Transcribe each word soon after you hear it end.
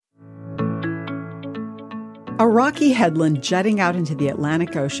A rocky headland jutting out into the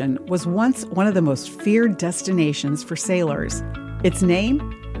Atlantic Ocean was once one of the most feared destinations for sailors. Its name?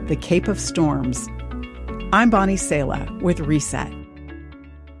 The Cape of Storms. I'm Bonnie Sala with Reset.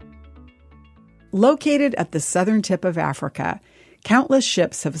 Located at the southern tip of Africa, countless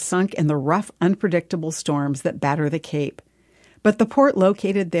ships have sunk in the rough, unpredictable storms that batter the Cape. But the port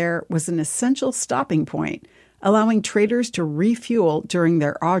located there was an essential stopping point, allowing traders to refuel during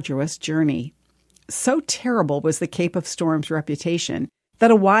their arduous journey. So terrible was the Cape of Storms' reputation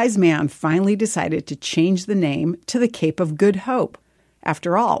that a wise man finally decided to change the name to the Cape of Good Hope.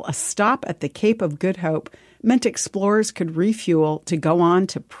 After all, a stop at the Cape of Good Hope meant explorers could refuel to go on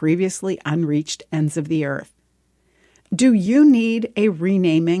to previously unreached ends of the earth. Do you need a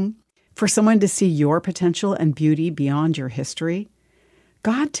renaming for someone to see your potential and beauty beyond your history?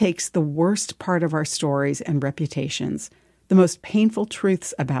 God takes the worst part of our stories and reputations, the most painful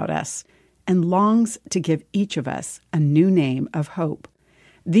truths about us, and longs to give each of us a new name of hope.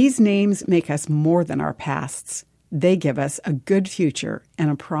 These names make us more than our pasts. They give us a good future and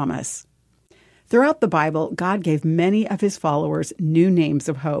a promise. Throughout the Bible, God gave many of his followers new names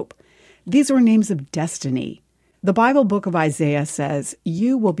of hope. These were names of destiny. The Bible book of Isaiah says,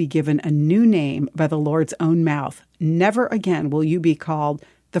 "You will be given a new name by the Lord's own mouth. Never again will you be called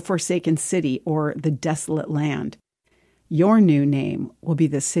the forsaken city or the desolate land." Your new name will be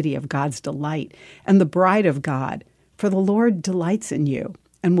the city of God's delight and the bride of God, for the Lord delights in you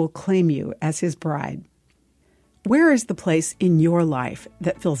and will claim you as his bride. Where is the place in your life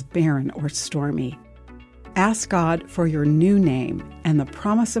that feels barren or stormy? Ask God for your new name and the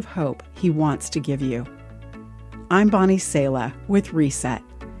promise of hope he wants to give you. I'm Bonnie Sala with Reset.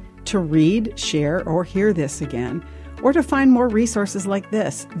 To read, share, or hear this again, or to find more resources like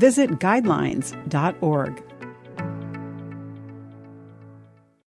this, visit guidelines.org.